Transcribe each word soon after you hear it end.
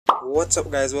What's up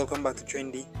guys, welcome back to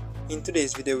Trendy. In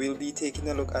today's video we'll be taking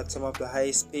a look at some of the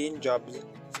highest paying jobs.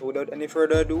 So without any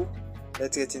further ado,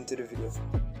 let's get into the video.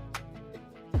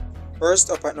 First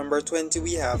up at number 20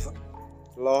 we have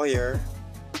lawyer.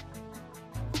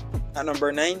 At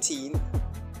number 19,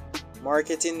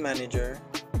 marketing manager.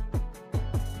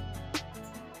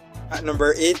 At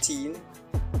number 18,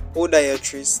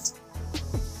 podiatrist.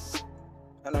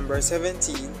 At number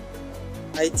 17,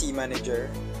 IT manager.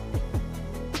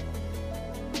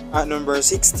 At number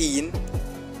 16,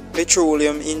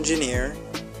 petroleum engineer.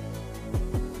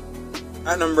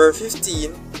 At number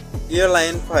 15,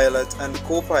 airline pilot and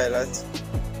co-pilot.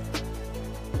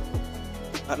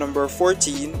 At number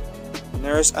 14,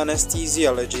 nurse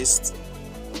anesthesiologist.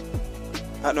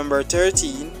 At number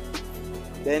 13,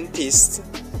 dentist.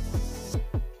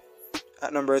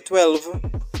 At number 12,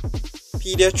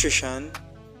 pediatrician.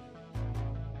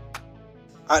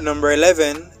 At number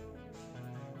 11,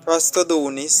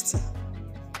 prosthodontist.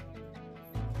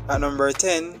 At number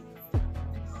 10,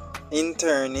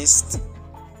 internist.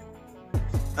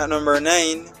 At number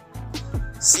 9,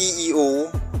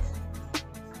 CEO.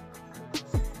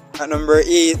 At number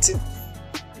 8,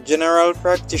 general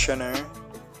practitioner.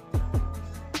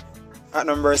 At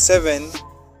number 7,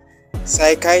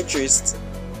 psychiatrist.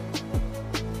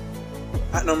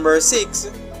 At number 6,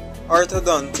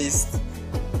 orthodontist.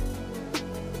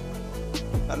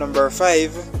 At number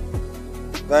 5,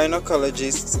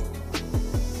 gynecologist.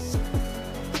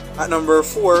 At number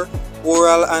 4,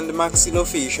 oral and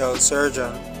maxillofacial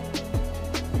surgeon.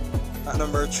 At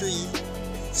number 3,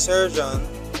 surgeon.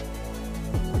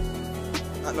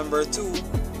 At number 2,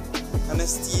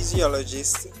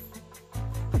 anesthesiologist.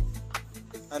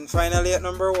 And finally at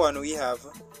number 1 we have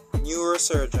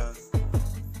neurosurgeon.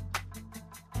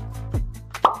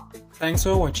 Thanks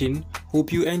for watching,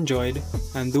 hope you enjoyed,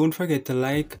 and don't forget to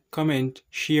like, comment,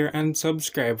 share and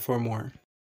subscribe for more.